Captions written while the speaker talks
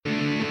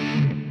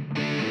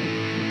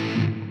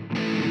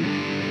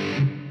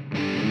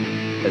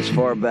As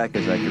far back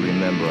as I can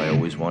remember, I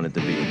always wanted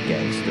to be a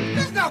gangster.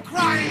 There's no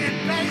crying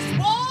in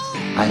baseball!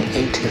 I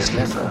ate his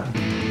liver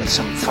with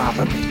some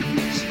fava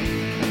beans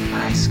and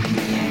nice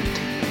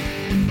Chianti.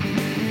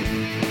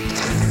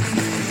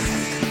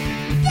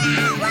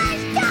 That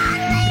was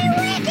totally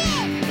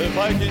wicked! If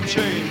I can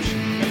change,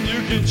 and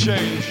you can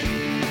change,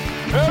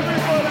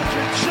 everybody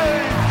can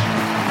change!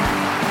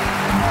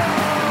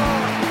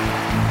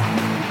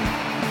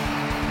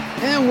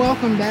 And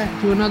welcome back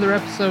to another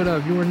episode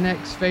of Your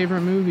Next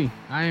Favorite Movie.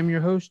 I am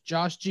your host,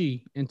 Josh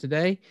G. And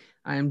today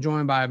I am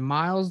joined by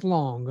Miles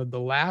Long of the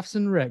Laughs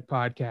and Wreck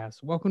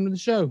podcast. Welcome to the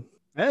show.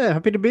 Hey,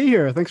 happy to be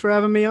here. Thanks for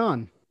having me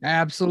on.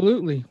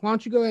 Absolutely. Why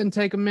don't you go ahead and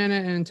take a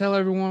minute and tell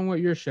everyone what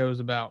your show's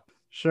about?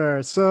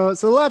 Sure. So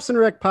the Laughs and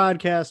Wreck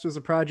podcast was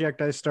a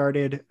project I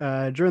started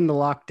during the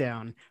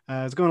lockdown.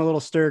 I was going a little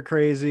stir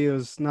crazy. It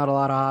was not a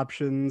lot of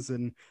options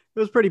and it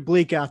was pretty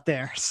bleak out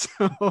there.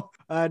 So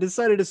I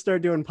decided to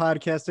start doing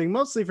podcasting,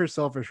 mostly for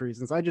selfish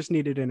reasons. I just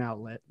needed an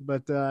outlet.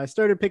 But I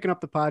started picking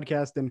up the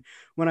podcast. And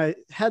when I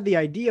had the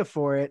idea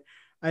for it,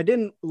 I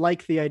didn't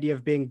like the idea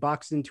of being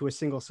boxed into a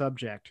single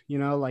subject, you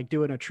know, like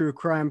doing a true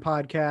crime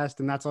podcast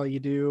and that's all you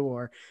do,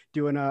 or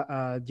doing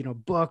a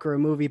book or a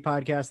movie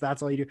podcast.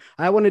 That's all you do.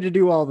 I wanted to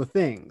do all the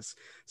things.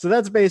 So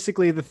that's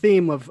basically the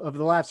theme of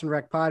the Laughs and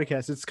Wreck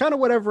podcast. It's kind of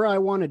whatever I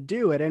want to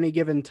do at any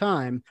given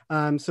time.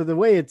 So the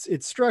way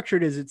it's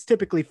structured is it's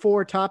typically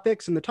 4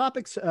 topics, and the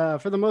topics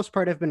for the most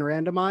part have been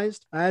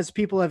randomized. As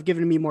people have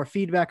given me more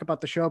feedback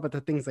about the show, about the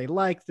things they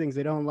like, things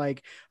they don't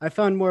like, I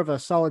found more of a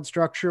solid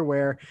structure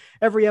where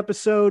every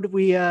episode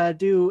we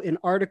do an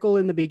article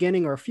in the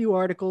beginning, or a few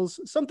articles,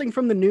 something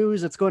from the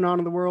news that's going on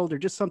in the world, or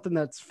just something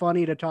that's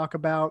funny to talk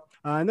about.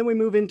 And then we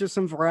move into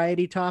some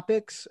variety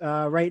topics.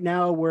 Right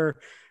now we're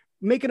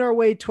making our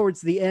way towards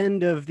the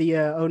end of the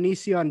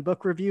Onision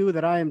book review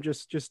that I am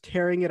just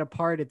tearing it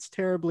apart. It's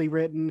terribly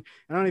written.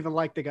 I don't even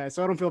like the guy,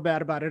 so I don't feel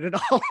bad about it at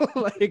all.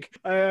 Like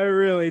I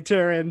really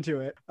tear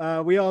into it.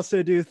 We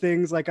also do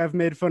things like I've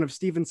made fun of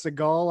Steven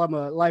Seagal. I'm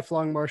a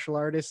lifelong martial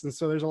artist, and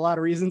so there's a lot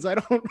of reasons I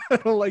don't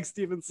like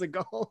Steven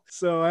Seagal.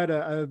 So I had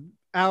a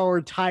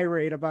hour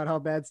tirade about how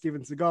bad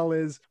Steven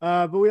Seagal is.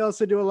 But we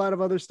also do a lot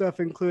of other stuff,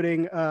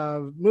 including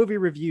movie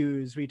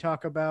reviews. We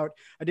talk about,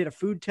 I did a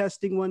food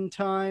testing one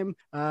time.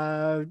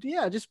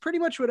 Just pretty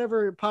much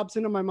whatever pops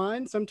into my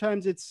mind.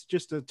 Sometimes it's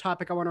just a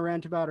topic I want to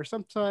rant about, or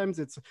sometimes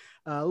it's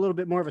a little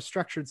bit more of a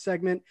structured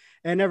segment.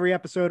 And every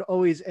episode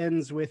always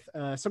ends with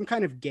some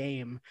kind of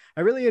game.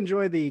 I really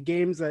enjoy the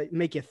games that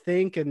make you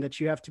think and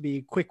that you have to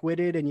be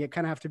quick-witted and you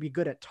kind of have to be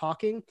good at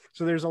talking.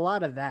 So there's a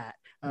lot of that.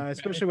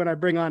 Especially when I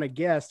bring on a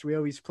guest, we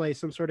always play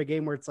some sort of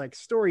game where it's like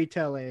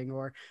storytelling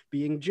or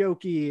being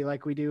jokey,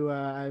 like we do.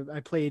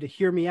 I played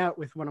Hear Me Out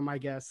with one of my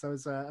guests. That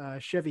was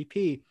Chevy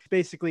P. It's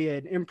basically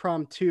an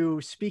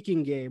impromptu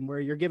speaking game where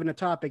you're given a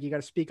topic, you got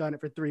to speak on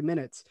it for 3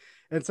 minutes.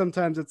 And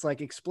sometimes it's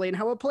like, explain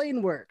how a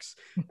plane works.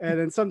 And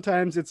then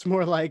sometimes it's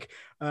more like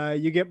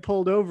you get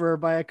pulled over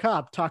by a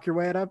cop, talk your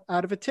way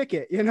out of a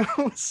ticket, you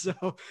know?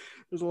 So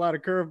there's a lot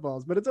of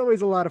curveballs, but it's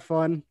always a lot of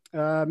fun.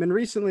 And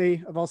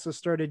recently I've also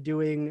started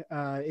doing,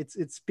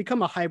 it's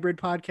become a hybrid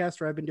podcast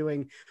where I've been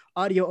doing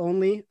audio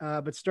only,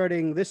 but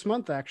starting this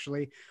month,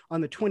 actually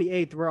on the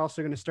 28th, we're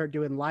also going to start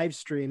doing live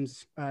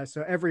streams.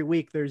 So every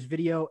week there's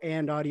video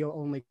and audio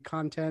only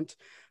content.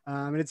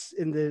 And it's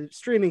in the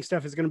streaming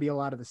stuff is going to be a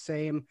lot of the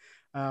same.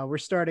 We're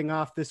starting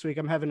off this week.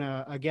 I'm having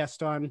a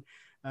guest on,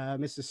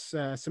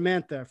 Mrs.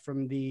 Samantha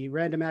from the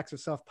Random Acts of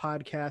Self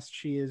podcast.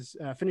 She is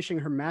finishing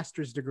her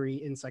master's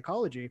degree in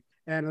psychology.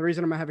 And the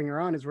reason I'm having her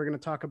on is we're going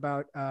to talk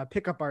about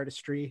pickup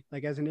artistry,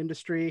 like as an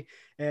industry,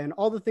 and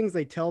all the things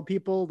they tell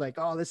people, like,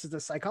 oh, this is the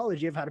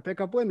psychology of how to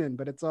pick up women,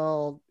 but it's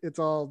all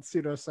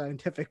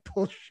pseudoscientific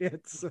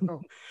bullshit.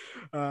 So,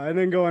 and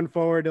then going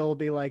forward, it'll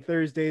be like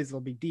Thursdays,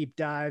 there'll be deep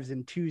dives,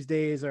 and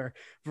Tuesdays are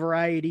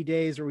variety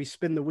days where we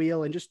spin the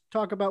wheel and just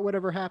talk about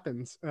whatever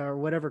happens, or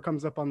whatever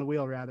comes up on the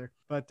wheel, rather.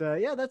 But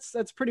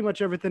that's pretty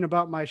much everything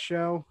about my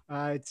show.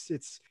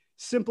 It's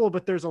simple,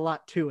 but there's a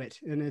lot to it,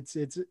 and it's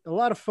a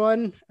lot of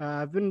fun.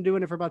 I've been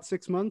doing it for about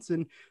 6 months,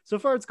 and so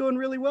far it's going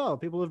really well.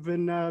 People have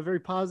been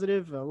very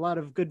positive, a lot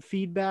of good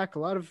feedback, a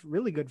lot of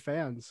really good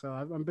fans. So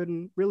I've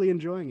been really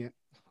enjoying it.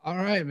 All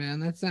right,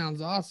 man, that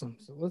sounds awesome.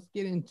 So let's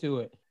get into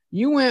it.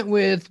 You went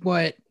with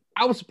what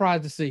I was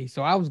surprised to see,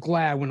 so I was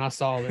glad when I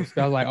saw this.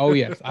 I was like, oh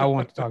yes, I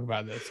want to talk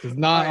about this, because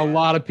not a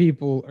lot of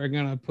people are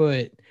gonna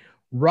put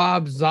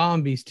Rob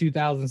Zombie's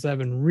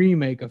 2007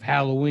 remake of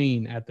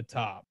Halloween at the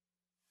top.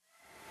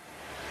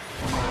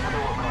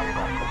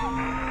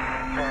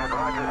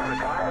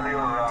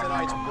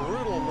 Tonight's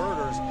brutal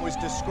murders was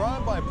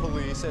described by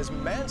police as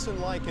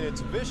Manson-like in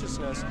its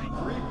viciousness.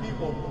 3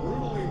 people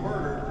brutally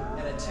murdered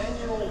and a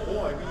 10-year-old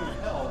boy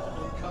being held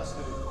in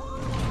custody.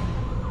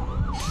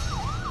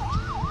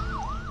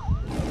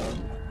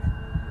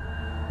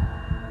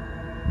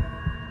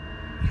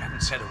 You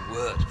haven't said a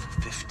word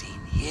for 15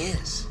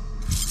 years.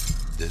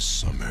 This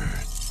summer,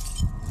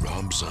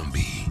 Rob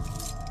Zombie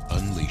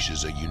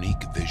unleashes a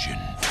unique vision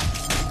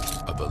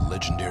of a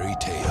legendary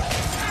tale.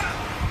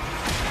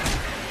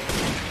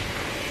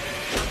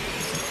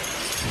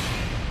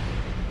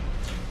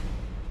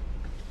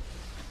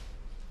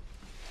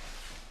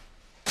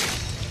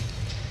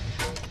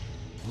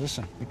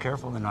 Listen, be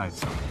careful tonight.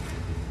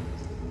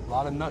 A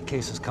lot of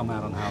nutcases come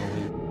out on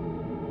Halloween.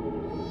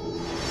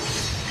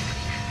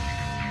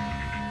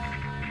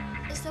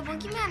 Is the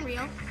boogeyman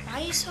real?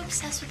 Why are you so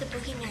obsessed with the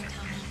boogeyman,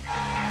 Tommy?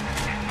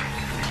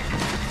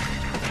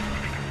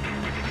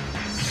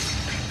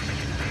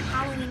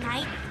 Halloween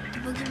night, the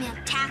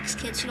boogeyman attacks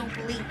kids who don't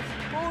believe.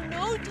 Oh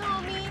no,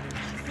 Tommy!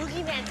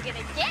 Boogeyman's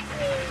gonna get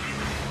me!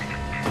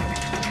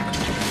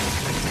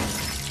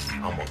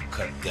 I'm gonna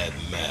cut that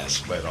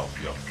mask right off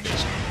your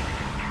face.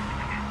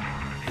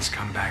 He's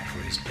come back for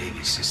his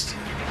baby sister.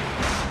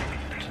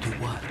 To do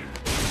what?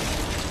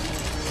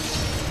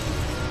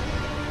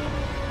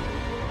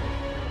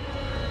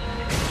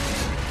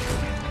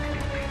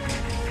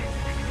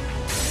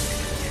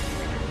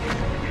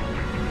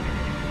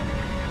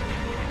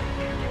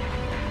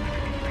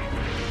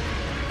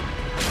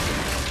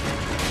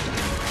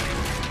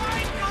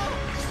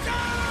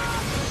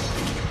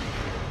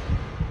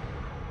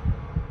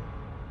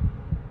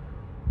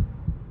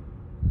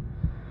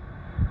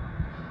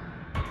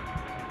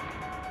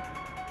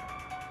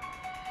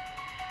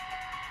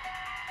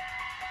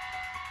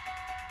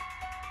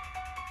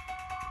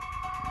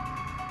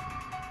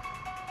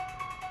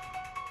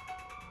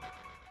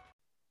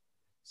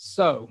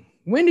 So,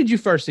 when did you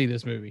first see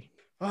this movie?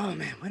 Oh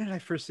man, when did I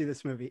first see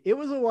this movie? It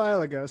was a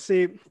while ago.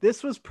 See,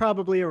 this was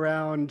probably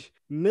around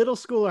middle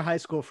school or high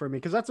school for me,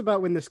 because that's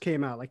about when this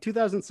came out. Like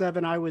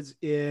 2007, I was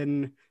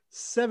in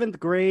 7th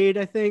grade,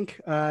 I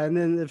think. And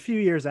then a few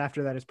years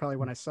after that is probably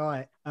when I saw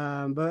it.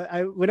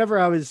 Whenever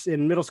I was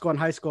in middle school and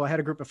high school, I had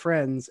a group of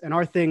friends, and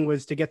our thing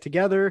was to get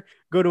together,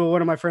 go to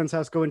one of my friends'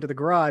 house, go into the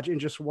garage and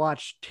just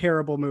watch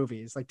terrible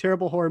movies, like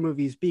terrible horror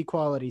movies, B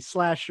quality,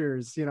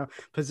 slashers,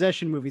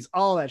 possession movies,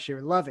 all that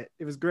shit. Love it.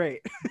 It was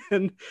great.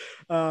 And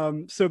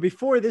so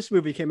before this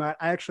movie came out,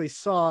 I actually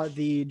saw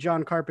the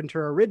John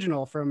Carpenter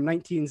original from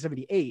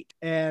 1978.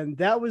 And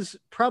that was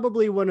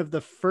probably one of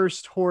the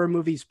first horror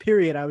movies,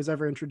 period, I was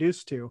ever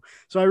introduced to.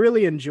 So I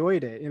really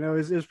enjoyed it. It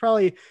was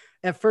probably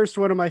at first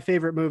one of my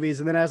favorite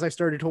movies. And then as I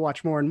started to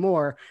watch more and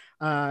more,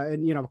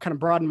 and kind of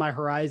broaden my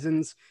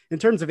horizons in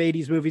terms of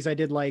 80s movies, I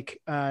did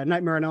like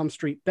Nightmare on Elm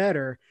Street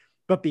better.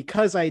 But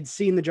because I'd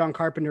seen the John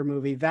Carpenter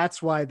movie,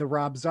 that's why the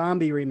Rob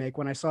Zombie remake,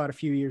 when I saw it a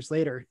few years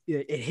later,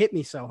 it hit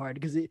me so hard,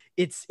 because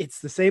it's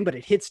the same, but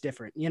it hits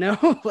different,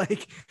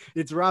 like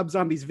it's Rob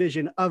Zombie's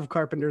vision of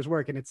Carpenter's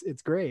work, and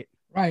it's great.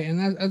 Right.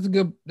 And that's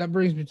good. That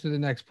brings me to the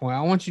next point.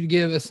 I want you to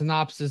give a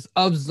synopsis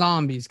of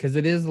Zombies, because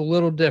it is a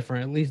little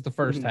different, at least the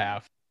first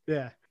half.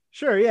 Yeah,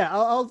 sure. Yeah.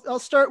 I'll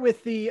start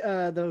with the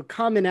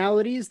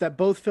commonalities that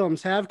both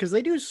films have, because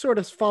they do sort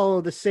of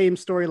follow the same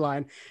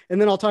storyline. And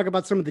then I'll talk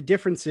about some of the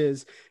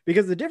differences,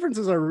 because the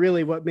differences are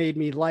really what made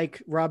me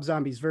like Rob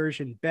Zombie's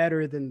version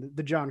better than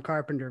the John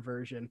Carpenter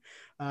version.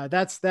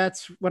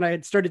 That's when I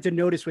had started to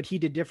notice what he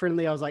did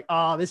differently. I was like,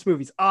 oh, this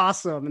movie's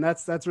awesome. And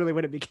that's really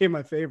when it became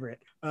my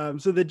favorite.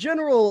 So the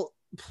general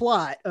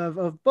plot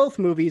of both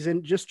movies,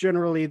 and just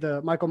generally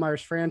the Michael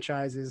Myers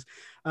franchises,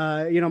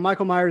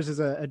 Michael Myers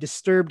is a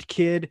disturbed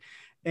kid,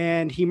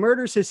 and he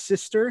murders his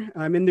sister.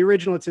 In the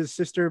original, it's his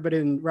sister, but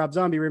in Rob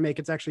Zombie remake,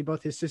 it's actually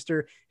both his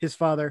sister, his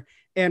father,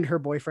 and her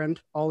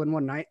boyfriend all in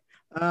one night.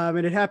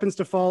 And it happens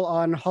to fall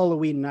on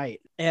Halloween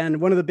night. And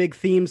one of the big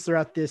themes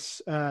throughout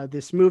this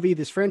movie,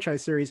 this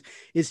franchise series,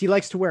 is he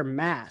likes to wear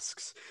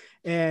masks.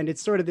 And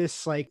it's sort of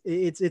this, like,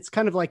 it's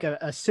kind of like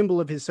a symbol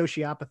of his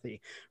sociopathy,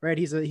 right?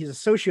 He's a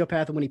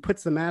sociopath, and when he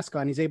puts the mask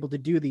on, he's able to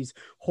do these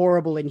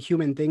horrible,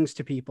 inhuman things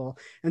to people.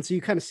 And so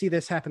you kind of see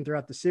this happen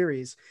throughout the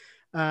series.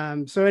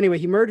 So anyway,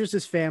 he murders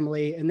his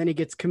family, and then he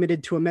gets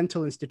committed to a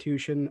mental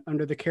institution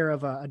under the care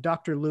of a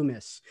Dr.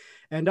 Loomis.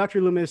 And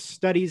Dr. Loomis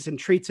studies and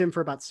treats him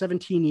for about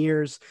 17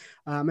 years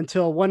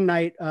until one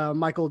night,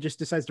 Michael just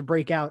decides to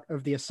break out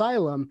of the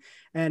asylum.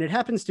 And it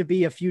happens to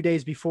be a few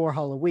days before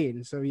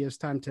Halloween. So he has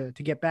time to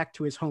get back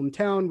to his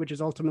hometown, which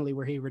is ultimately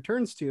where he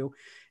returns to.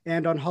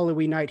 And on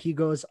Halloween night, he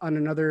goes on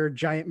another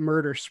giant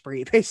murder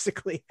spree,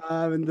 basically.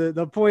 And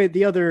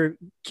the other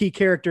key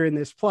character in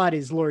this plot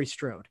is Laurie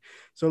Strode.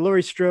 So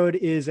Laurie Strode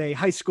is a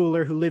high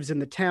schooler who lives in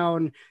the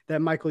town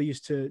that Michael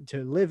used to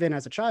live in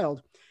as a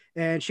child.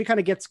 And she kind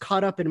of gets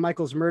caught up in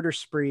Michael's murder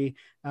spree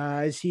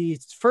as he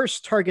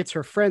first targets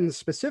her friends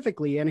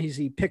specifically. And as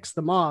he picks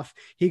them off,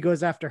 he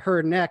goes after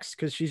her next,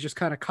 because she's just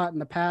kind of caught in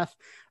the path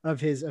of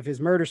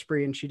his murder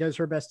spree. And she does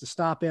her best to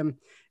stop him.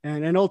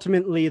 And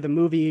ultimately, the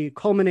movie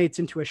culminates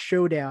into a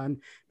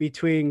showdown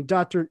between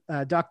Dr.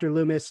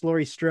 Loomis,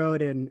 Laurie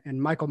Strode, and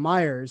Michael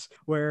Myers,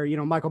 where,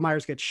 Michael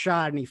Myers gets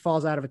shot and he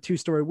falls out of a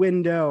 2-story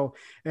window.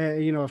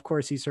 Of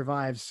course, he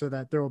survives, so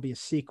that there will be a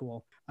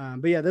sequel.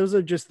 But yeah, those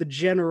are just the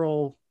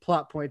general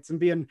plot points, and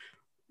being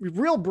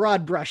real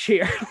broad brush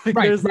here.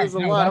 There's a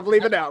lot of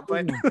leaving out,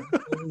 but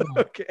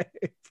okay,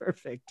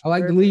 perfect. I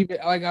like to leave it.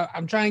 Like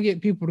I'm trying to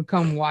get people to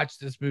come watch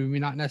this movie,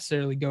 not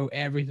necessarily go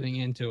everything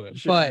into it.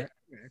 Sure. But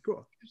yeah,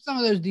 cool. Some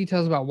of those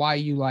details about why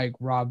you like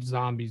Rob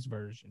Zombie's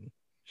version.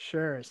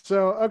 Sure.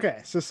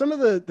 So some of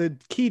the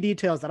key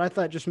details that I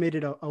thought just made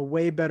it a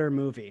way better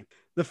movie.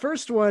 The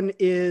first one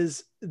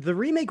is the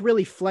remake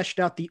really fleshed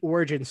out the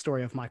origin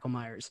story of Michael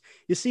Myers.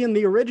 You see, in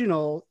the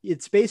original,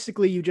 it's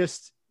basically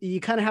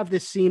you kind of have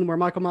this scene where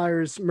Michael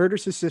Myers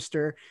murders his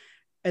sister,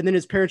 and then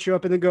his parents show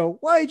up and then go,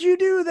 "Why'd you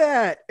do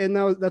that?" And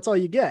that's all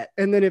you get.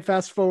 And then it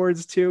fast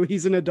forwards to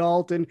he's an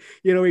adult and,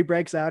 he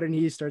breaks out and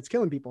he starts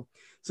killing people.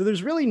 So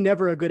there's really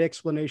never a good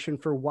explanation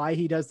for why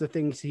he does the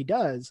things he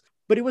does.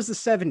 But it was the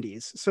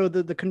 70s. So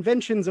the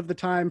conventions of the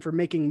time for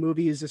making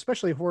movies,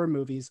 especially horror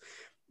movies,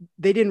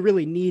 they didn't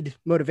really need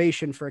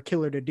motivation for a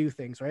killer to do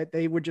things, right?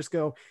 They would just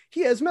go,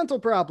 he has mental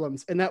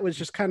problems. And that was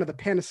just kind of the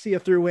panacea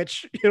through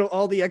which,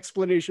 all the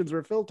explanations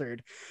were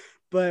filtered.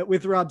 But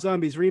with Rob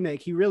Zombie's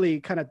remake, he really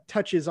kind of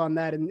touches on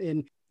that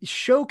and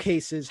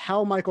showcases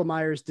how Michael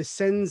Myers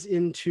descends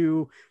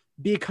into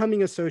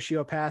becoming a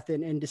sociopath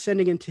and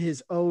descending into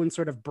his own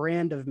sort of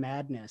brand of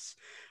madness.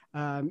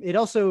 It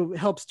also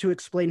helps to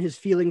explain his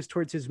feelings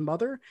towards his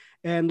mother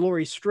and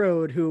Laurie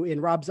Strode, who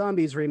in Rob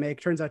Zombie's remake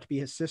turns out to be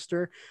his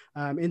sister.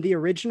 In the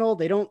original,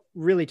 they don't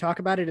really talk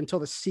about it until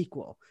the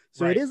sequel.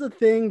 So It is a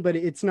thing, but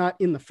it's not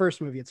in the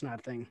first movie. It's not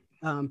a thing.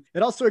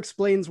 It also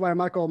explains why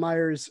Michael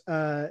Myers,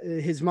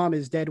 his mom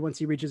is dead once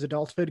he reaches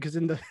adulthood, because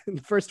in the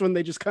first one,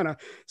 they just kind of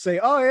say,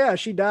 "Oh yeah,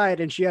 she died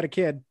and she had a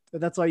kid."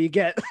 That's all you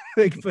get.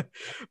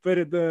 but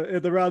in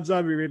the Rob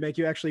Zombie remake,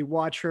 you actually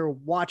watch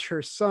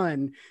her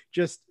son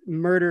just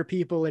murder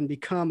people and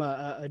become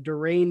a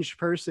deranged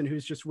person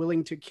who's just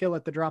willing to kill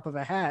at the drop of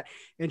a hat,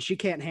 and she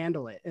can't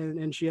handle it,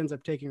 and she ends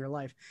up taking her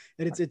life.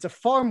 And it's a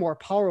far more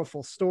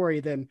powerful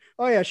story than,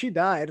 "Oh yeah, she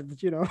died,"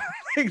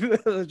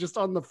 just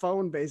on the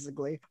phone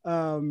basically.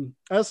 I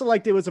also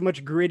liked it was a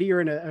much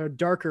grittier and a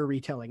darker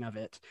retelling of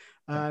it,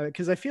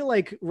 because I feel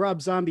like Rob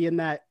Zombie in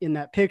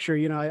that picture,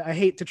 I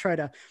hate to try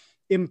to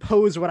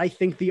impose what I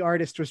think the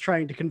artist was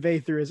trying to convey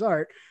through his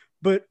art,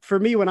 but for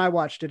me, when I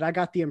watched it, I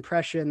got the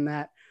impression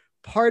that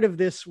part of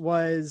this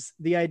was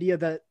the idea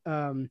that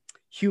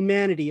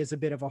humanity is a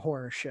bit of a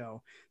horror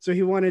show. So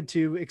he wanted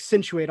to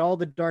accentuate all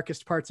the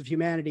darkest parts of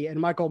humanity, and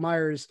Michael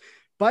Myers,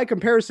 by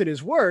comparison,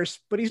 is worse,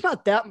 but he's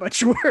not that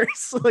much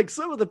worse. Like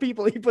some of the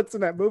people he puts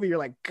in that movie, you're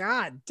like,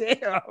 God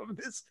damn,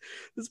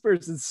 this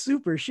person's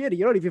super shitty.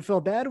 You don't even feel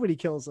bad when he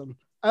kills them.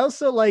 I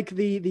also like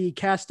the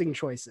casting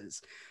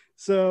choices.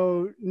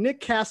 So Nick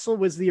Castle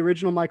was the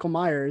original Michael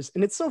Myers,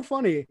 and it's so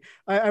funny.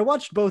 I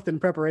watched both in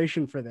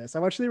preparation for this. I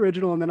watched the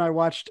original, and then I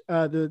watched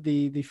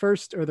the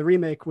first, or the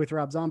remake, with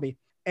Rob Zombie.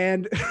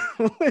 And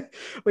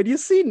when you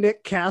see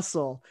Nick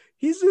Castle,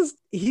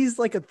 he's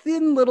like a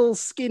thin little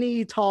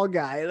skinny tall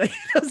guy. Like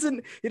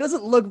he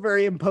doesn't look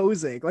very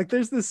imposing. Like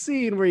there's this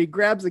scene where he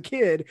grabs a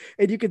kid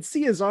and you can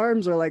see his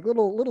arms are like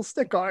little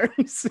stick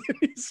arms.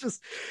 He's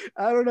just,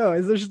 I don't know.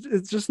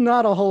 It's just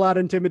not a whole lot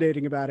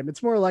intimidating about him.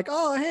 It's more like,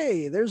 oh,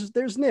 hey,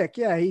 there's Nick.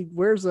 Yeah, he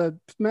wears a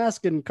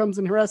mask and comes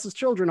and harasses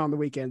children on the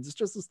weekends. It's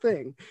just his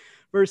thing.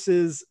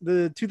 Versus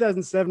the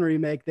 2007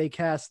 remake, they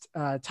cast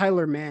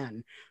Tyler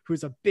Mann,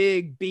 who's a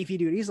big, beefy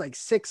dude. He's like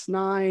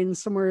 6'9",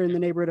 somewhere in the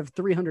neighborhood of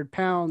 300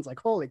 pounds. Like,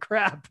 holy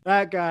crap,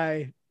 that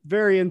guy,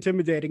 very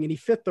intimidating, and he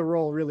fit the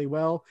role really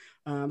well.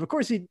 Of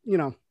course, he,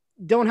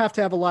 don't have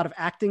to have a lot of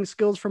acting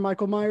skills for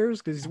Michael Myers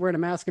because he's wearing a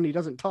mask and he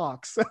doesn't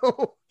talk.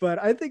 So, but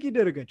I think he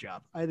did a good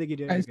job.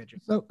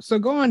 So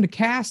going to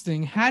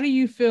casting, how do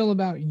you feel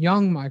about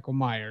young Michael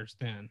Myers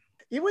then?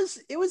 It was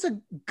a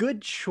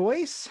good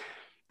choice.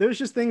 There's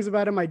just things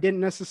about him I didn't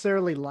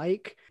necessarily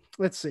like.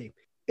 Let's see.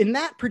 In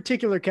that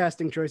particular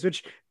casting choice,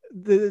 which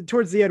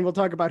towards the end, we'll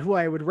talk about who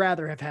I would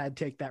rather have had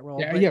take that role.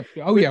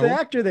 The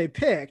actor they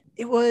picked,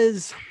 it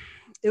was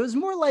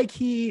more like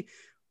he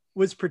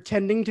was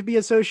pretending to be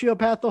a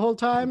sociopath the whole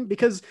time.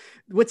 Because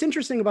what's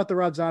interesting about the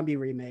Rob Zombie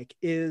remake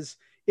is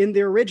in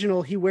the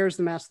original, he wears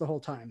the mask the whole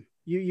time.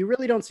 You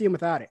really don't see him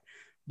without it.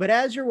 But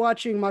as you're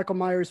watching Michael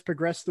Myers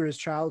progress through his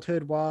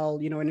childhood while,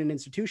 in an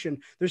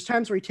institution, there's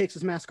times where he takes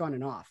his mask on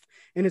and off.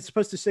 And it's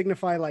supposed to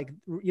signify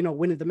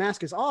when the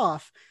mask is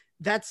off,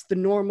 that's the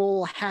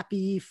normal,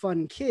 happy,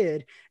 fun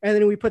kid. And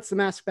then when he puts the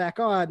mask back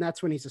on,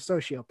 that's when he's a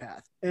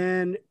sociopath.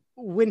 And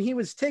when he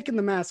was taking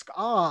the mask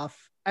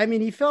off, I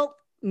mean, he felt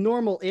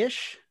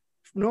normal-ish.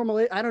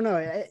 I don't know.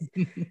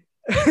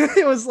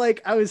 It was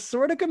like, I was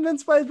sort of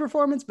convinced by his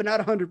performance, but not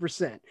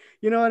 100%.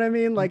 You know what I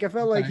mean? Like, I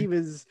felt like he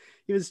was,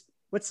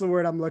 what's the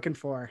word I'm looking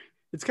for?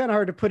 It's kind of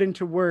hard to put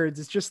into words.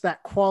 It's just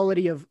that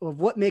quality of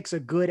what makes a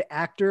good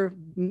actor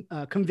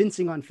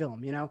convincing on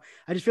film.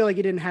 I just feel like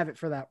he didn't have it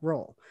for that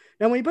role.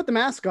 Now, when he put the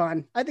mask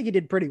on, I think he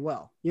did pretty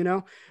well.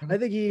 I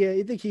think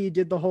he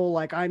did the whole,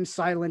 like, I'm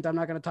silent, I'm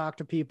not going to talk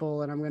to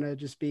people, and I'm going to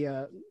just be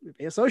a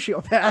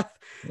sociopath.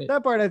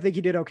 That part I think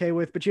he did okay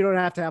with, but you don't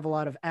have to have a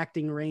lot of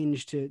acting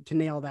range to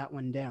nail that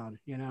one down,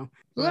 So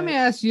let me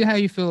ask you how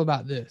you feel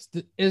about this.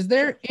 Is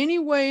there any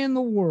way in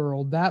the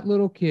world that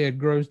little kid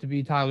grows to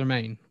be Tyler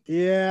Mane?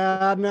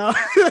 Yeah, no,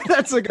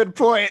 that's a good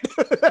point.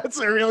 That's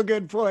a real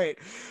good point.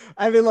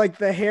 I mean, like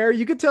the hair,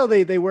 you could tell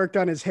they worked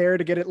on his hair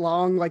to get it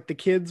long, like the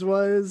kids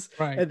was.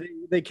 Right. And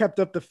they kept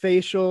up the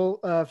facial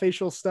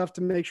stuff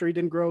to make sure he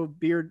didn't grow a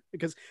beard,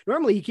 because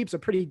normally he keeps a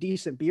pretty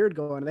decent beard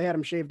going. They had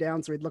him shaved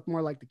down so he'd look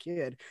more like the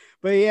kid.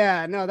 But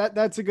yeah, no,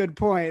 that's a good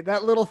point.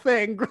 That little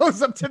thing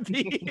grows up to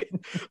be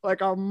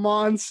like a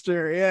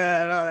monster.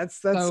 Yeah, no,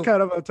 that's So-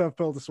 kind of a tough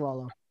pill to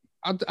swallow.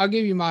 I'll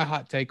give you my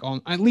hot take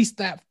on at least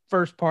that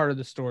first part of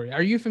the story.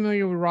 Are you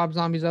familiar with Rob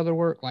Zombie's other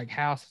work, like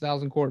House of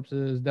 1,000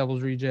 Corpses,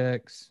 Devil's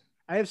Rejects?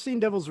 I have seen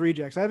Devil's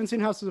Rejects. I haven't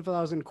seen House of a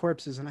Thousand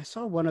Corpses, and I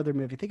saw one other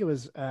movie. I think it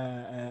was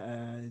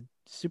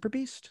Super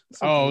Beast.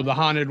 The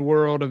Haunted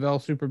World of El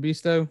Super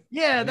Beasto.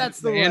 Yeah,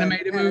 that's the one.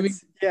 animated movie.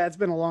 It's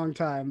been a long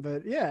time,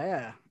 but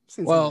yeah.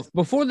 Seen some Well, of these.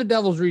 before the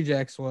Devil's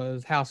Rejects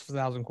was House of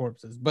 1,000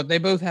 Corpses, but they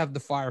both have the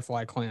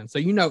Firefly clan. So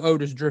you know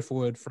Otis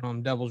Driftwood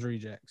from Devil's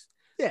Rejects.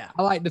 Yeah.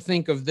 I like to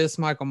think of this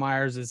Michael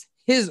Myers as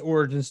his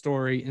origin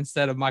story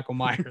instead of Michael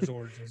Myers'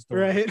 origin story.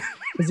 Right.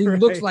 Because he Right.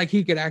 looks like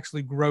he could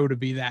actually grow to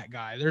be that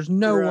guy. There's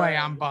no way Right.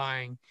 I'm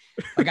buying.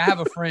 Like, I have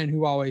a friend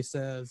who always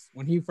says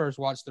when he first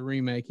watched the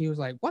remake, he was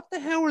like, what the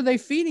hell were they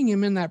feeding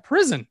him in that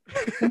prison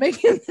to make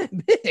him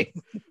that big?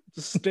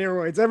 Just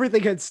steroids.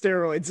 Everything had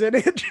steroids in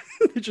it.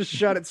 They just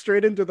shot it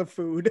straight into the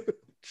food.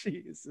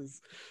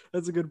 Jesus.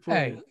 That's a good point.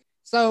 Hey,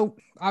 so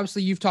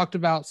obviously you've talked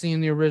about seeing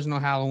the original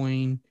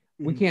Halloween.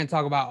 We Mhm. can't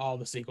talk about all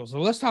the sequels.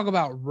 So let's talk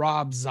about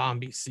Rob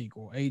Zombie's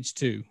sequel,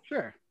 H2.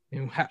 Sure.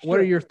 And what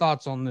are your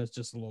thoughts on this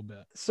just a little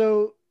bit?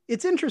 So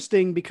it's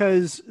interesting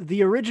because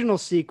the original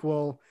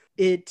sequel,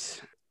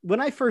 when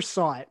I first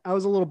saw it, I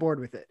was a little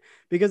bored with it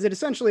because it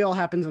essentially all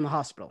happens in the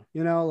hospital.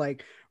 You know,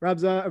 like Rob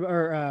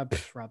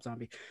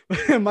Zombie,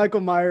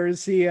 Michael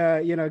Myers. He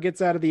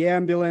gets out of the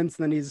ambulance,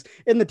 and then he's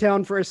in the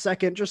town for a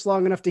second, just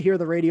long enough to hear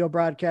the radio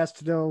broadcast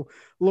to know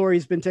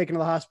Laurie's been taken to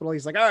the hospital.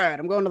 He's like, all right,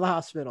 I'm going to the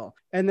hospital.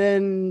 And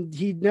then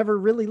he never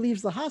really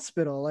leaves the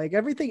hospital. Like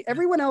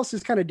everyone else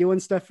is kind of doing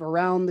stuff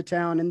around the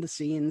town in the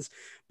scenes,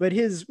 but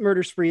his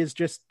murder spree is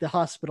just the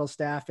hospital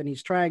staff, and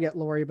he's trying to get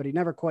Laurie, but he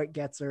never quite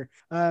gets her.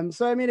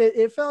 So, I mean,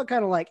 it felt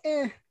kind of like,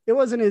 it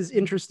wasn't as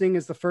interesting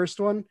as the first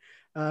one.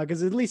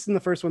 Because at least in the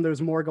first one, there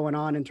was more going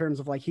on in terms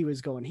of like he was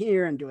going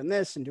here and doing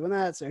this and doing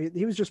that. So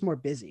he was just more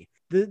busy.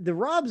 The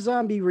Rob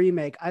Zombie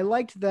remake, I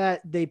liked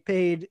that they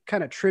paid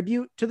kind of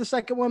tribute to the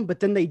second one, but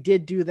then they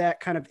did do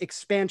that kind of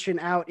expansion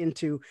out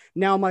into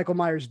now Michael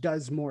Myers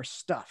does more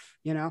stuff,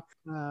 you know?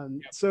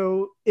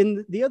 So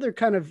in the other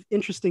kind of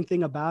interesting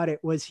thing about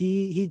it was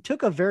he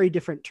took a very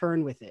different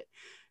turn with it.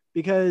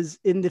 Because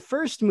in the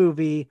first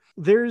movie,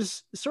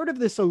 there's sort of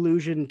this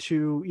allusion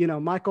to,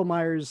 Michael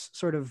Myers'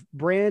 sort of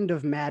brand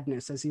of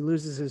madness as he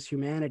loses his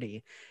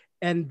humanity.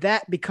 And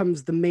that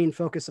becomes the main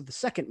focus of the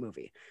second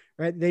movie,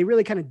 right? They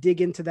really kind of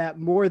dig into that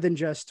more than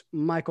just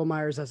Michael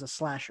Myers as a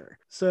slasher.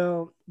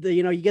 So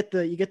you get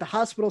the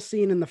hospital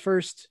scene in the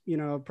first,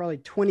 probably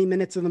 20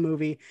 minutes of the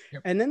movie.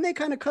 Yep. And then they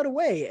kind of cut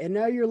away. And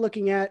now you're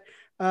looking at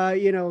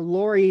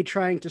Laurie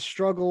trying to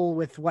struggle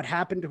with what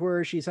happened to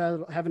her. She's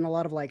having a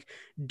lot of like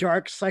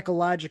dark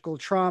psychological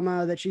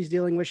trauma that she's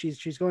dealing with.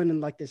 She's going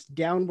in like this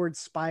downward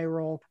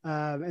spiral.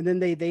 And then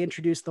they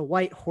introduce the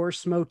white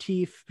horse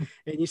motif,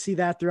 and you see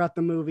that throughout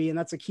the movie. And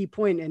that's a key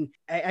point. And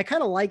I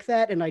kind of like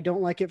that. And I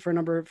don't like it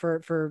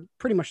for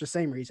pretty much the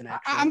same reason.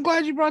 Actually, I'm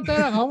glad you brought that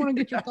up. I want to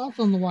get your thoughts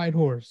on the white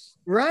horse.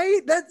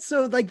 Right. That's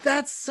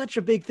such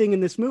a big thing in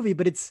this movie,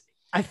 but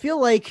I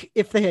feel like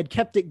if they had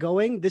kept it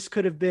going, this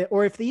could have been,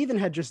 or if they even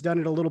had just done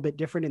it a little bit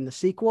different in the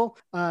sequel,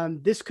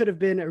 this could have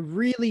been a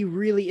really,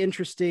 really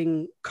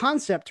interesting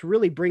concept to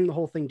really bring the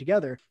whole thing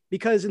together.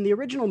 Because in the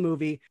original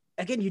movie,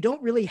 again, you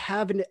don't really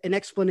have an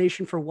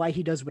explanation for why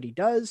he does what he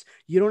does.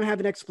 You don't have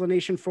an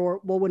explanation for,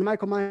 well, when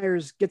Michael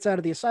Myers gets out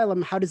of the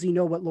asylum, how does he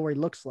know what Laurie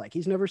looks like?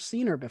 He's never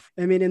seen her before.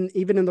 I mean,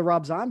 even in the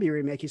Rob Zombie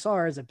remake, he saw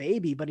her as a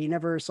baby, but he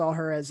never saw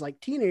her as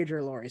like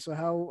teenager Laurie. So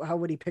how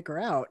would he pick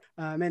her out?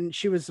 And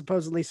she was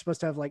supposedly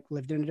supposed to have like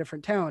lived in a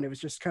different town. It was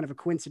just kind of a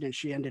coincidence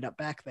she ended up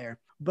back there.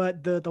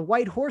 But the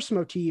white horse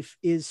motif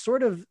is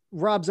sort of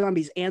Rob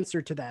Zombie's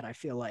answer to that, I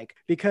feel like,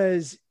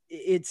 because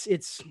it's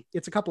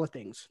a couple of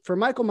things. For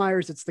Michael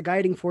Myers, it's the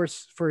guiding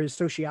force for his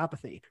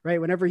sociopathy,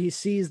 right? Whenever he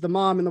sees the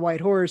mom in the white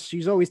horse,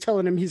 she's always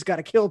telling him he's got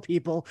to kill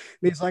people.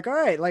 And he's like, all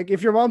right, like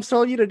if your mom's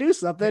telling you to do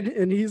something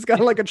and he's got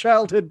like a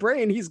childhood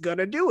brain, he's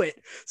gonna do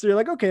it. So you're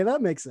like, okay,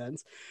 that makes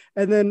sense.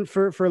 And then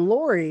for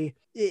Laurie,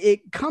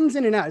 it comes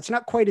in and out. It's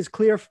not quite as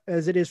clear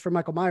as it is for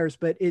Michael Myers,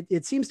 but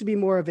it seems to be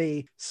more of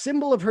a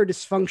symbol of her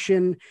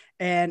dysfunction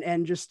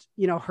and just,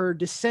 her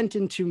descent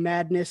into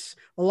madness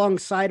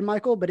alongside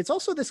Michael. But it's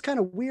also this kind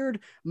of weird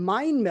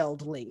mind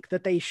meld link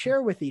that they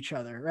share with each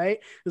other, right?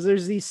 Because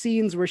there's these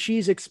scenes where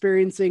she's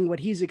experiencing what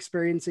he's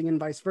experiencing and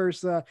vice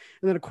versa.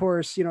 And then of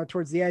course,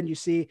 towards the end, you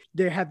see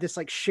they have this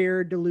like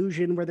shared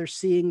delusion where they're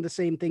seeing the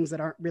same things that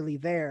aren't really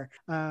there,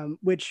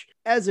 which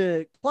as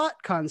a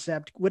plot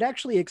concept would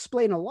actually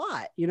explain a lot.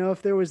 plot. You know,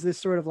 if there was this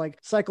sort of like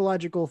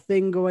psychological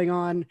thing going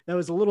on that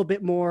was a little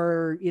bit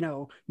more, you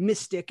know,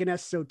 mystic and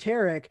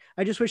esoteric,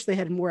 I just wish they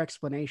had more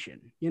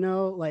explanation, you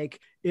know, like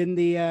in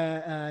the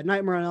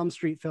Nightmare on Elm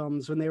Street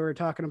films, when they were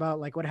talking about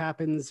like what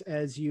happens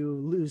as you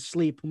lose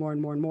sleep more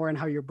and more and more and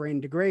how your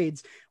brain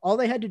degrades, all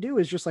they had to do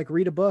is just like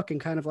read a book and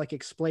kind of like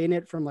explain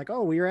it from like,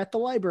 oh, we were at the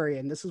library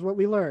and this is what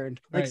we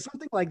learned. Like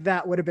something like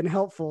that would have been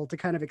helpful to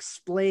kind of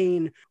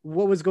explain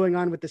what was going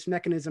on with this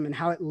mechanism and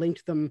how it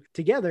linked them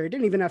together. It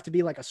didn't even have to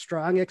be like a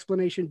strong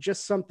explanation,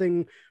 just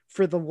something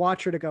for the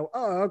watcher to go,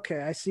 oh,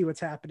 okay, I see what's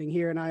happening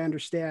here and I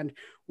understand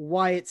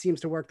why it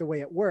seems to work the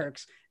way it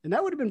works. And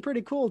that would have been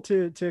pretty cool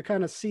to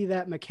kind of see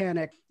that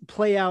mechanic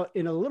play out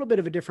in a little bit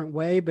of a different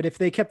way. But if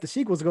they kept the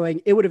sequels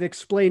going, it would have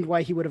explained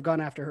why he would have gone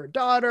after her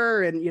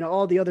daughter and, you know,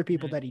 all the other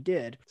people that he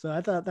did. So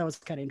I thought that was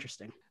kind of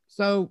interesting.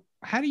 So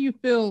how do you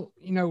feel,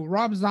 you know,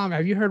 Rob Zombie,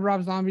 have you heard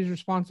Rob Zombie's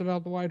response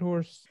about the White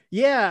Horse?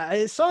 Yeah,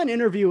 I saw an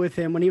interview with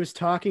him when he was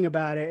talking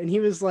about it. And he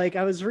was like,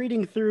 I was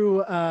reading through,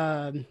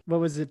 what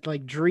was it,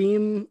 like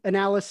dream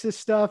analysis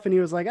stuff. And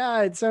he was like,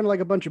 it sounded like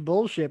a bunch of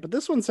bullshit, but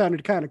this one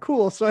sounded kind of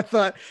cool. So I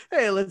thought,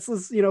 hey,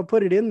 let's, you know,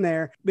 put it in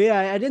there. But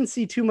yeah, I didn't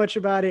see too much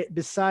about it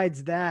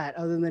besides that,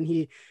 other than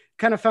he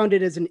kind of found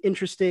it as an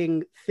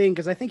interesting thing,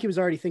 because I think he was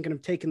already thinking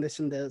of taking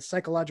this in the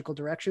psychological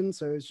direction.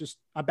 So it was just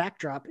a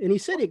backdrop. And he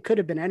said it could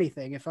have been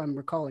anything, if I'm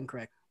recalling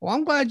correct. Well,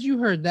 I'm glad you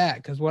heard that,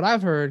 because what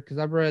I've heard, because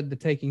I've read the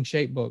Taking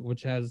Shape book,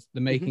 which has the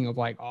making of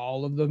like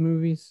all of the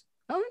movies.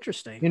 Oh,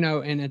 interesting. You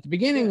know, and at the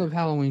beginning of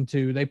Halloween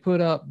 2, they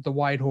put up the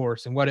White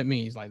Horse and what it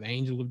means, like the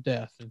angel of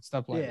death and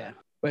stuff like that.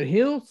 But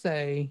he'll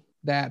say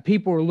that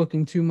people are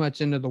looking too much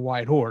into the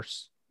White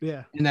Horse.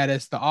 Yeah. And that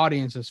it's the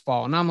audience's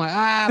fault. And I'm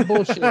like,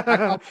 bullshit. I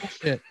call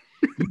bullshit.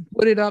 You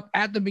put it up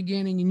at the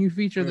beginning and you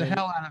feature the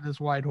hell out of this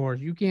White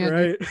Horse. You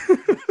can't do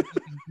too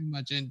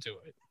much into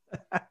it.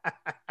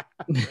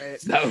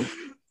 So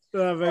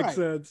that makes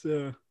sense.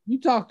 Yeah. You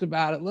talked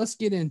about it. Let's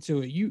get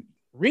into it. You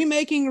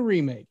remaking a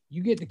remake.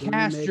 You get to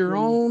cast your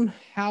own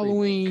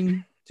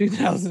Halloween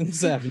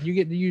 2007. You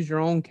get to use your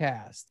own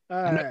cast.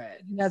 All right.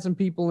 You had some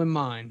people in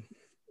mind.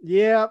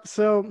 Yeah.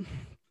 So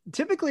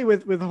typically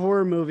with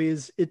horror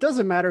movies, it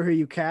doesn't matter who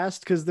you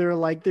cast, because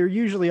they're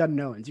usually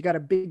unknowns. You got a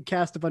big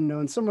cast of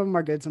unknowns. Some of them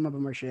are good, some of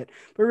them are shit.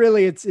 But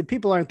really,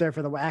 people aren't there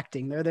for the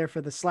acting. They're there for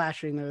the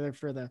slashing. They're there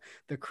for the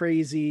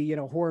crazy, you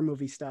know, horror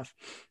movie stuff.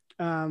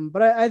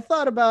 But I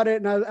thought about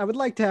it, and I would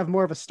like to have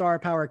more of a star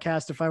power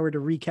cast if I were to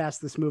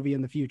recast this movie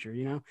in the future,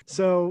 you know?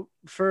 So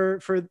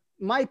for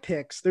my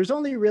picks, there's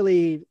only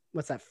really,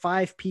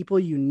 5 people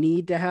you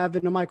need to have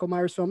in a Michael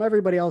Myers film.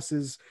 Everybody else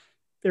is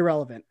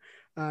irrelevant.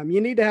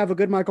 You need to have a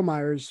good Michael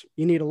Myers.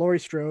 You need a Laurie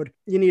Strode.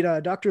 You need a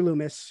Dr.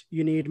 Loomis.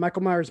 You need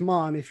Michael Myers'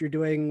 mom if you're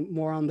doing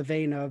more on the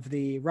vein of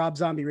the Rob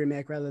Zombie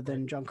remake rather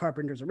than John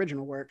Carpenter's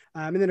original work.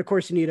 And then, of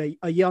course, you need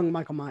a young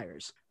Michael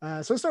Myers. So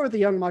let's start with the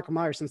young Michael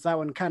Myers, since that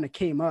one kind of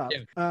came up.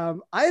 Yeah.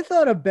 I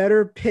thought a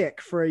better pick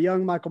for a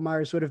young Michael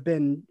Myers would have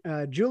been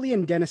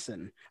Julian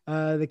Dennison,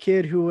 the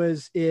kid who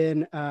was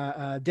in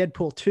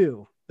Deadpool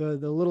 2,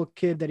 the little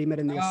kid that he met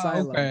in the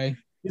asylum. Okay.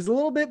 He's a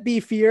little bit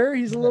beefier.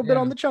 He's a little bit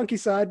on the chunky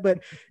side, but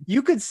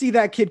you could see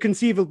that kid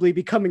conceivably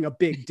becoming a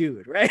big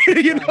dude, right?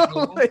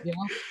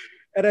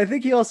 And I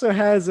think he also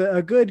has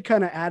a good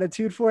kind of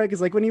attitude for it,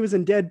 because like when he was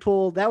in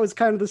Deadpool, that was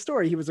kind of the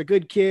story. He was a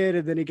good kid,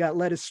 and then he got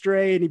led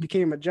astray and he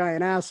became a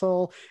giant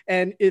asshole.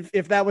 And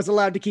if that was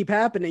allowed to keep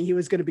happening, he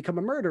was going to become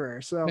a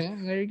murderer. So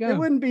there you go. It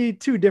wouldn't be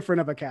too different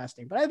of a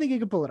casting, but I think he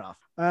could pull it off.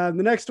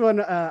 The next one,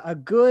 a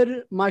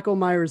good Michael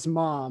Myers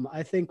mom,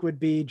 I think would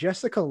be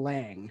Jessica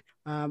Lange.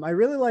 I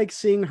really like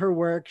seeing her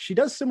work. She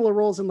does similar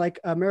roles in like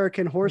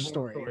American Horror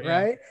Story,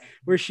 right?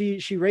 Where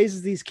she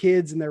raises these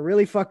kids and they're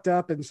really fucked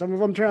up, and some of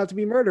them turn out to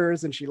be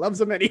murderers, and she loves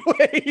them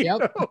anyway. You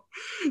know?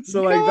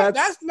 So like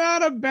that's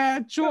not a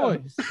bad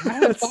choice. I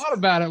hadn't thought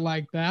about it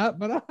like that,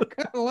 but I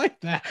kind of like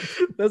that.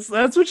 That's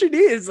what she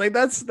needs. Like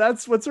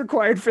that's what's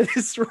required for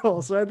this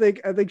role. So I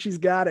think she's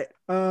got it.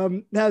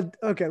 Now,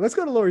 okay, let's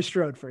go to Laurie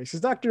Strode first,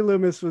 because Dr.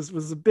 Loomis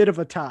was a bit of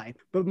a tie,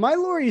 but my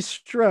Laurie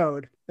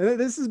Strode, and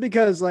this is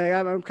because like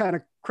I'm kind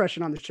of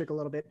crushing on this chick a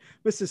little bit.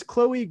 This is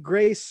Chloe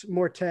Grace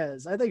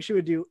Moretz. I think she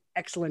would do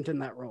excellent in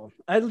that role.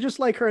 I just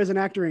like her as an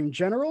actor in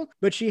general,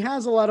 but she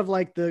has a lot of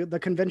like the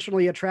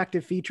conventionally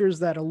attractive features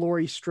that a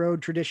Laurie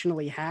Strode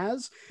traditionally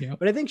has. Yep.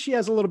 But I think she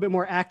has a little bit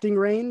more acting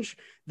range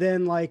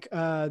than like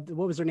what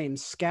was her name?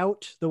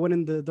 Scout, the one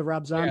in the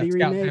Rob Zombie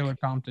remake. Scout Taylor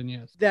Compton,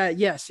 yes.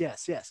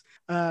 Yes.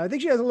 I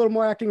think she has a little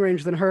more acting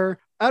range than her.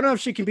 I don't know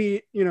if she can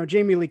be, you know,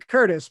 Jamie Lee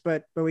Curtis,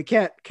 but we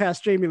can't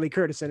cast Jamie Lee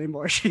Curtis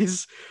anymore.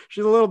 She's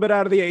a little bit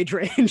out of the age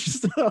range.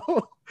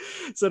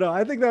 So no,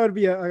 I think that would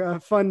be a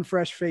fun,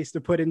 fresh face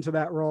to put into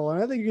that role.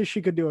 And I think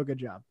she could do a good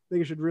job. I think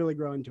you should really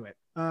grow into it.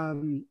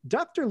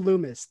 Dr.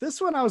 Loomis, this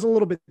one I was a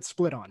little bit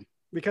split on,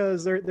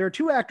 because there are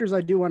 2 actors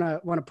I do want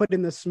to put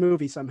in this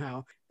movie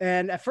somehow.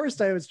 And at first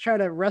I was trying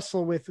to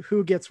wrestle with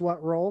who gets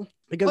what role.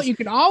 Because you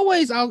can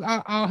always,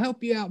 I'll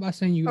help you out by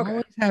saying you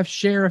always have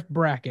Sheriff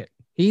Brackett.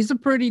 He's a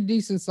pretty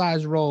decent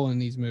sized role in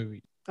these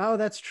movies. Oh,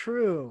 that's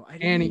true. I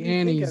didn't even think of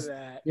Annie's,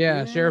 that.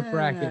 yeah, Sheriff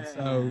Brackett.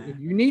 So if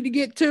you need to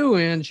get 2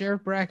 in,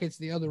 Sheriff Brackett's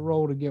the other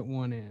role to get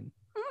 1 in.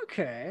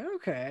 Okay.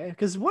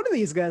 Because one of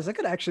these guys, I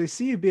could actually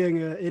see you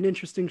being an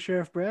interesting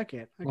Sheriff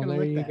Brackett. Well,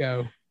 there you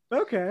go.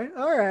 Okay.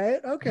 All right.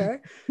 Okay.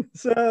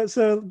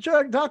 so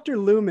Dr.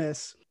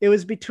 Loomis, it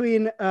was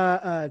between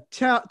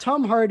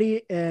Tom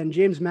Hardy and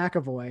James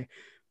McAvoy.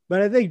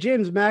 But I think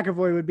James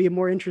McAvoy would be a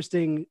more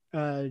interesting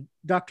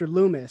Dr.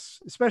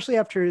 Loomis, especially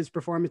after his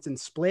performance in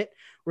Split,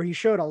 where he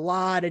showed a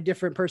lot of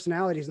different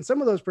personalities. And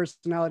some of those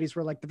personalities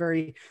were like the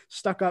very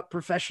stuck up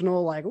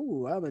professional, like,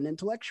 ooh, I'm an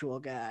intellectual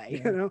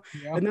guy, you know?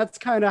 Yeah. And that's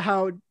kind of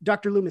how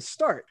Dr. Loomis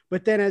starts.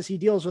 But then as he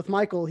deals with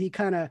Michael, he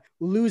kind of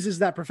loses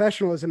that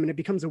professionalism and it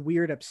becomes a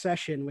weird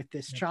obsession with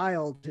this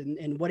child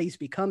and what he's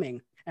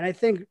becoming. And I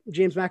think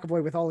James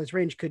McAvoy, with all his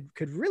range, could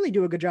really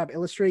do a good job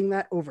illustrating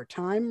that over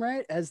time,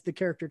 right? As the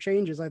character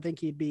changes, I think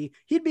he'd be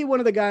one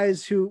of the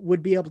guys who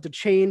would be able to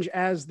change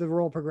as the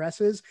role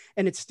progresses,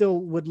 and it still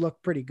would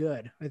look pretty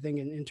good, I think,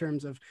 in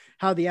terms of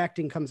how the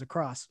acting comes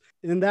across.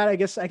 And that, I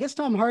guess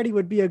Tom Hardy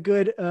would be a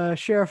good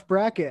Sheriff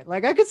Brackett.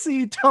 Like, I could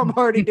see Tom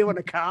Hardy doing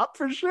a cop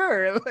for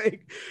sure.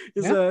 Like,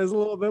 is a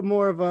little bit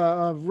more of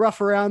a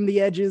rough around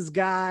the edges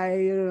guy,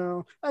 you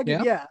know?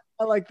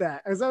 I like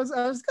that. I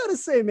was gonna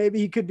say maybe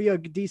he could be a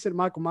decent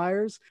Michael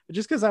Myers,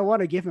 just because I want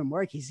to give him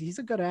work. He's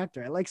a good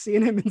actor. I like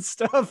seeing him and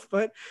stuff,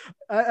 but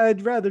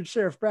I'd rather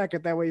Sheriff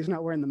Brackett. That way he's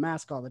not wearing the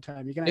mask all the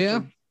time. You can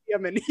actually see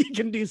him and he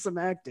can do some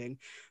acting.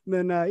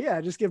 And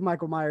then just give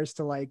Michael Myers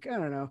to, like, I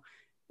don't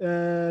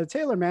know.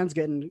 Taylor Mann's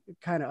getting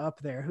kind of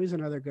up there. Who's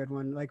another good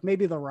one? Like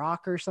maybe The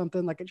Rock or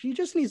something. Like, he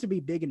just needs to be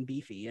big and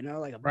beefy, you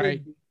know, like a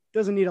big,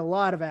 doesn't need a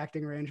lot of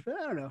acting range, but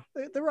I don't know.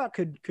 The Rock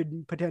could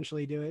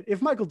potentially do it.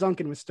 If Michael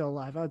Duncan was still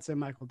alive, I would say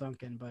Michael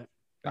Duncan, but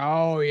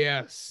oh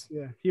yes,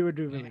 yeah, he would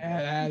do really good.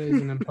 That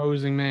is an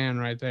imposing man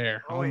right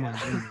there. Oh yeah.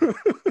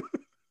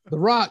 The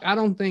Rock, I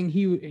don't think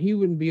he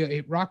wouldn't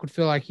be. Rock would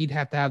feel like he'd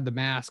have to have the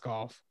mask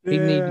off.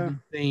 He'd need to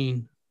be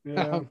seen.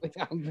 Yeah. I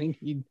don't think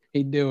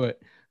he'd do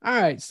it.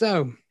 All right,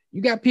 so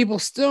you got people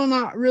still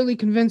not really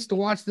convinced to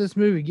watch this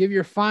movie. Give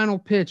your final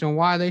pitch on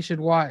why they should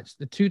watch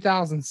the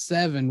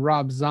 2007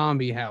 Rob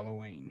Zombie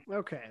Halloween.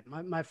 Okay,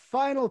 my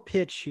final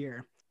pitch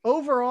here.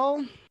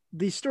 Overall,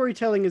 the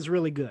storytelling is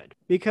really good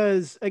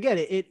because, again,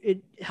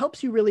 it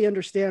helps you really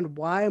understand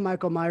why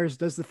Michael Myers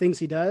does the things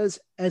he does,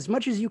 as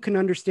much as you can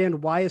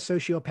understand why a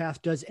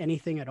sociopath does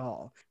anything at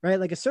all, right?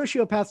 Like, a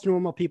sociopath to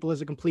normal people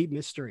is a complete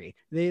mystery.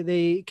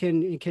 They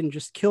can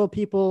just kill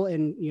people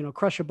and, you know,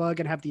 crush a bug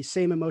and have the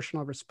same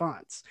emotional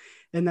response.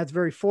 And that's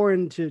very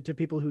foreign to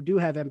people who do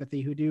have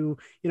empathy, who do,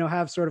 you know,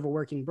 have sort of a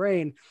working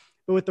brain.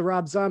 But with the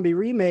Rob Zombie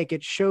remake,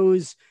 it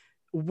shows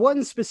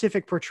one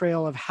specific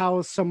portrayal of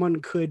how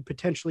someone could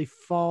potentially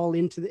fall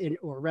into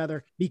or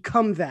rather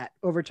become that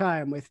over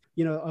time, with,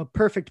 you know, a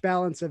perfect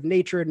balance of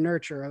nature and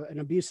nurture, an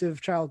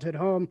abusive childhood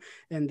home,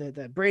 and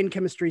the brain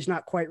chemistry is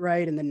not quite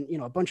right. And then, you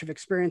know, a bunch of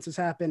experiences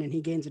happen and he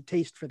gains a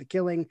taste for the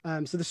killing.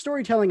 So the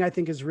storytelling, I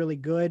think, is really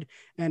good,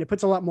 and it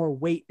puts a lot more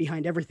weight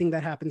behind everything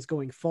that happens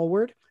going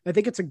forward. I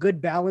think it's a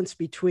good balance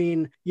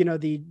between, you know,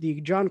 the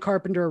John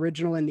Carpenter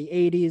original in the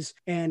 80s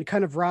and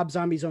kind of Rob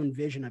Zombie's own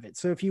vision of it.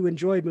 So if you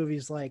enjoy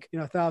movies like, you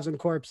know, 1,000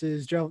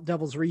 Corpses,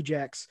 Devil's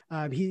Rejects,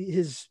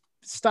 his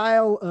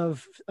style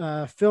of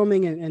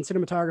filming and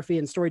cinematography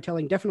and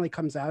storytelling definitely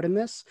comes out in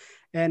this.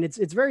 And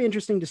it's very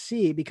interesting to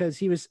see,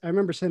 because I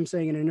remember him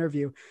saying in an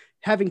interview,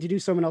 having to do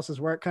someone else's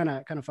work kind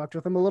of fucked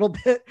with him a little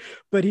bit,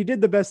 but he did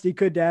the best he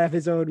could to have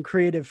his own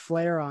creative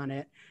flair on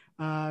it.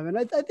 And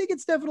I think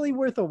it's definitely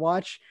worth a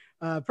watch.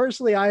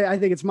 Personally, I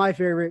think it's my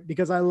favorite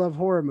because I love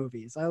horror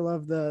movies. I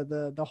love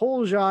the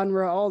whole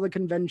genre, all the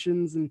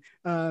conventions.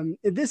 And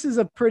this is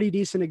a pretty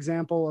decent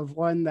example of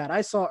one that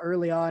I saw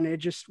early on. It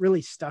just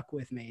really stuck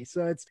with me.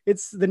 So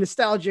it's the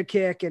nostalgia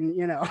kick. And,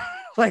 you know,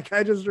 like,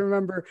 I just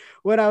remember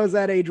when I was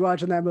that age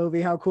watching that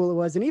movie, how cool it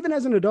was. And even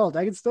as an adult,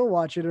 I can still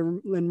watch it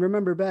and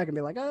remember back and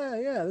be like, oh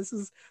yeah, this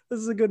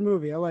is a good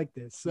movie. I like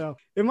this. So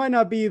it might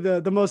not be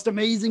the most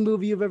amazing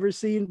movie you've ever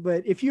seen,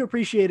 but if you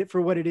appreciate it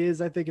for what it is,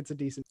 I think it's a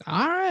decent.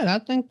 All right. I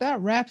think that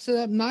wraps it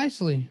up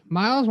nicely.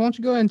 Miles, why don't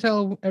you go ahead and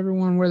tell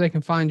everyone where they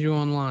can find you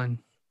online?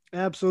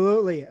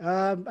 Absolutely.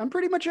 I'm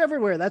pretty much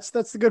everywhere. That's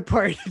the good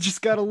part. You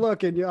just got to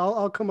look and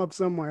I'll come up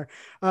somewhere.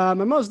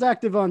 I'm most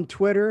active on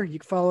Twitter. You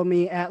can follow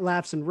me at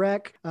Laughs and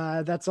Rec.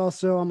 That's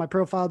also on my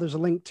profile. There's a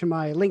link to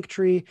my link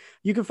tree.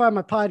 You can find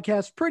my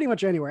podcast pretty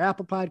much anywhere.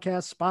 Apple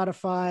Podcasts,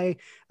 Spotify,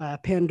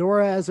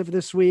 Pandora as of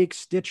this week,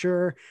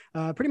 Stitcher,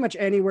 pretty much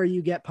anywhere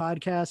you get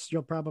podcasts,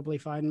 you'll probably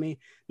find me.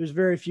 There's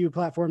very few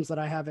platforms that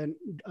I haven't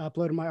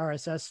uploaded my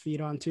RSS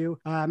feed onto.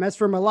 As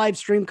for my live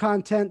stream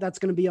content, that's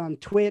going to be on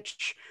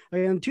Twitch.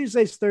 And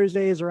Tuesdays,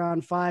 Thursdays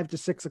around 5 to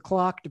 6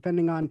 o'clock,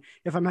 depending on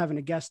if I'm having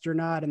a guest or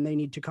not, and they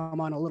need to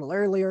come on a little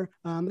earlier.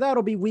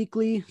 That'll be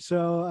weekly.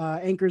 So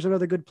Anchor's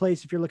another good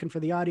place if you're looking for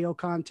the audio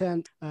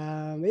content.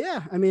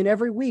 Yeah, I mean,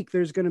 every week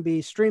there's going to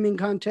be streaming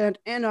content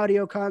and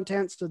audio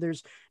content. So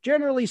there's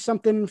generally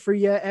something for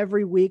you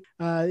every week.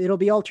 It'll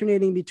be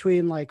alternating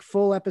between like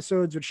full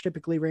episodes, which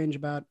typically range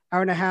about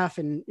hour and a half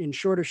in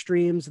shorter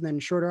streams, and then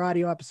shorter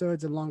audio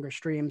episodes and longer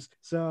streams.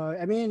 So,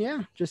 I mean,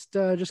 yeah, just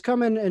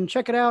come in and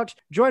check it out.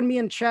 Join me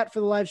in chat for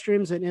the live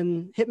streams,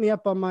 and hit me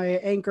up on my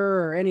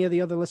Anchor or any of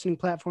the other listening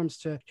platforms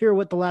to hear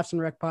what the Laughs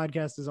and Rec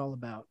podcast is all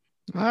about.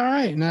 All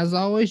right. And as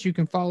always, you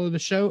can follow the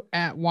show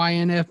at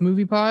YNF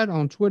Movie Pod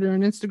on Twitter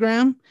and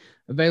Instagram,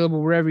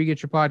 available wherever you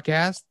get your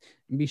podcast.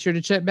 And be sure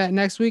to check back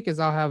next week, as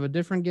I'll have a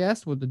different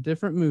guest with a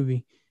different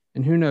movie.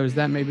 And who knows,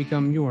 that may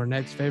become your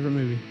next favorite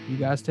movie. You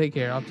guys take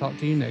care. I'll talk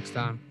to you next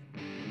time.